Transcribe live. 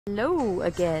Hello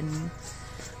again.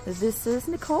 This is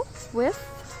Nicole with,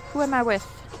 who am I with?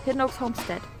 Hidden Oaks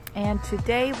Homestead. And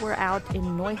today we're out in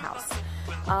Neuhaus.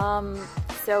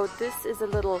 So this is a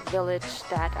little village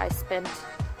that I spent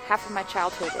half of my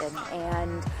childhood in,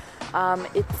 and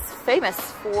it's famous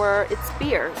for its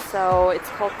beer. So it's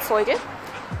called Zoigl,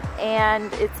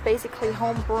 and it's basically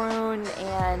homebrewn,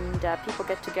 and people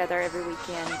get together every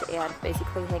weekend and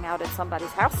basically hang out at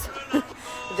somebody's house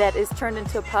that is turned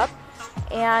into a pub.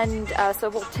 And so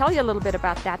we'll tell you a little bit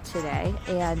about that today.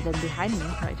 And then behind me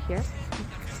right here,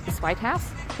 this White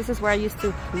House. This is where I used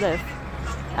to live,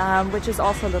 which is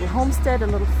also a little homestead, a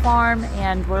little farm,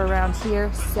 and we're around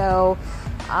here. So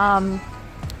I'm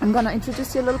going to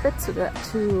introduce you a little bit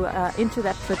into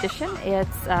that tradition.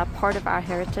 It's part of our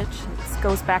heritage. It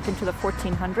goes back into the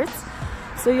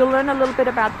 1400s. So you'll learn a little bit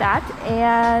about that.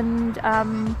 And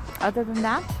other than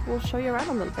that, we'll show you around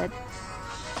a little bit.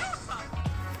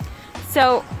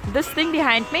 So this thing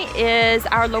behind me is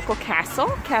our local castle,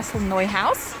 Castle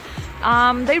Neuhaus.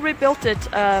 They rebuilt it,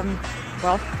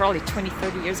 well, probably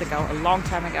 20-30 years ago, a long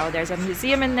time ago. There's a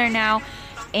museum in there now.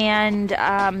 And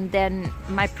then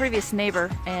my previous neighbor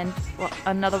and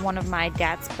another one of my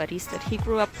dad's buddies that he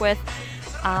grew up with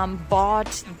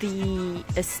bought the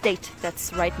estate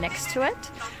that's right next to it,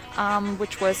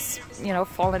 which was, you know,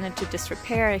 fallen into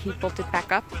disrepair. He built it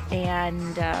back up,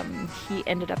 and he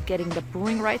ended up getting the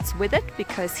brewing rights with it,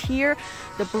 because here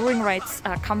the brewing rights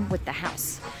come with the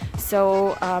house.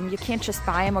 So you can't just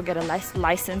buy them or get a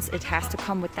license. It has to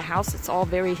come with the house. It's all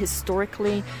very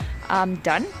historically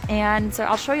done. And so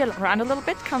I'll show you around a little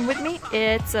bit. Come with me.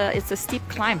 It's a steep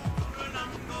climb.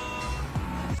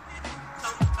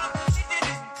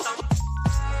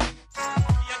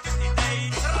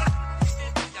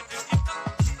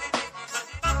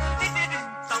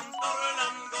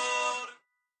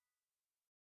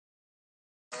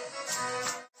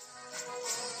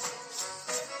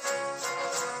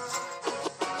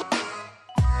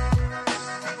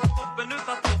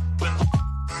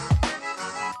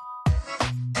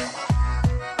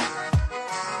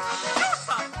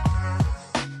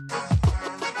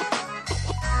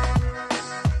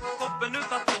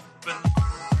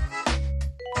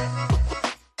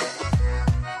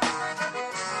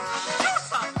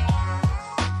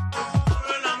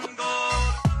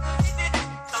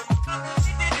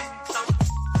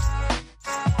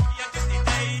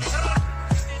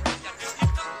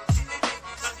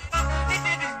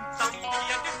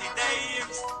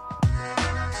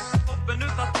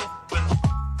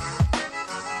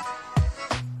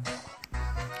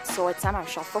 So, jetzt sind wir am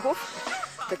Schafferhof.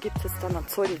 Da gibt es dann eine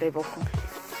Zoigl-Wochen.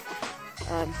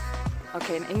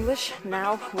 Okay, in English,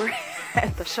 now we're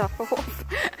at the Schafferhof.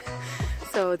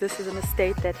 So this is an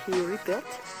estate that he rebuilt,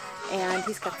 and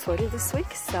he's got Zoigl this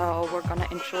week. So we're gonna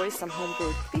enjoy some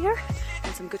homebrewed beer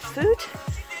and some good food.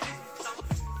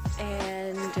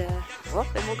 And well,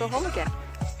 then we'll go home again.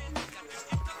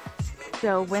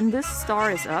 So when this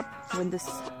star is up, when this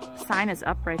sign is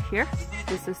up right here,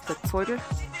 this is the Zoigl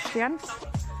Stern.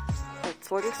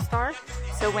 Zoigl star.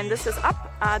 So when this is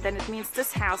up, then it means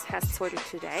this house has Zoigl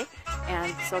today,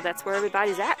 and so that's where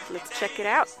everybody's at. Let's check it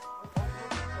out.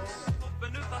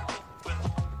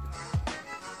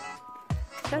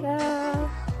 Ta-da!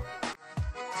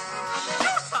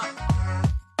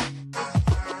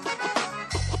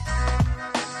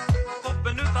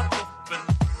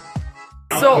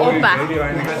 So, Opa,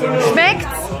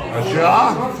 schmeckt's?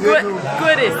 Ja,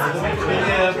 Gut ist.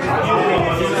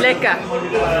 Lecker.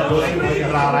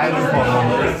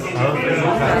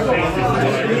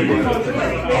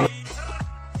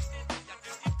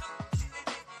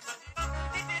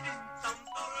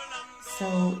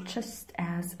 So, just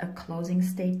as a closing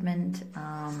statement,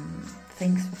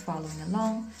 thanks for following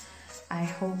along. I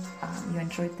hope you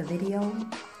enjoyed the video.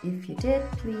 If you did,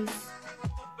 please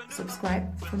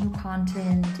subscribe for new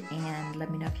content, and let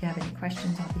me know if you have any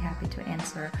questions. I'll be happy to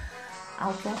answer.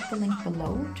 I'll drop the link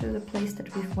below to the place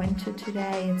that we've went to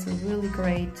today. It's a really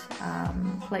great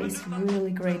place,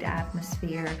 really great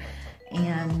atmosphere,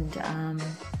 and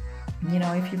you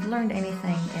know, if you've learned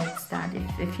anything, it's that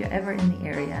if you're ever in the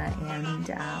area and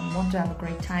want to have a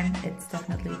great time, it's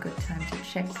definitely a good time to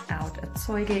check out a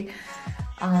Zoigl.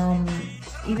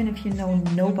 Even if you know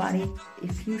nobody,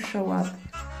 if you show up,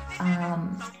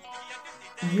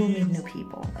 you'll meet new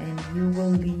people and you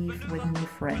will leave with new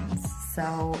friends.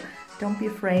 So don't be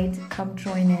afraid, come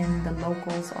join in. The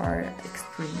locals are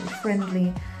extremely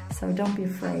friendly, so don't be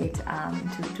afraid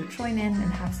to join in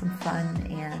and have some fun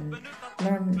and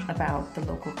learn about the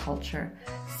local culture.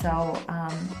 So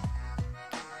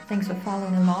thanks for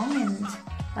following along, and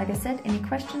Like I said, any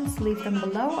questions, leave them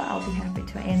below. I'll be happy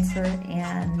to answer,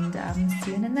 and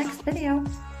see you in the next video.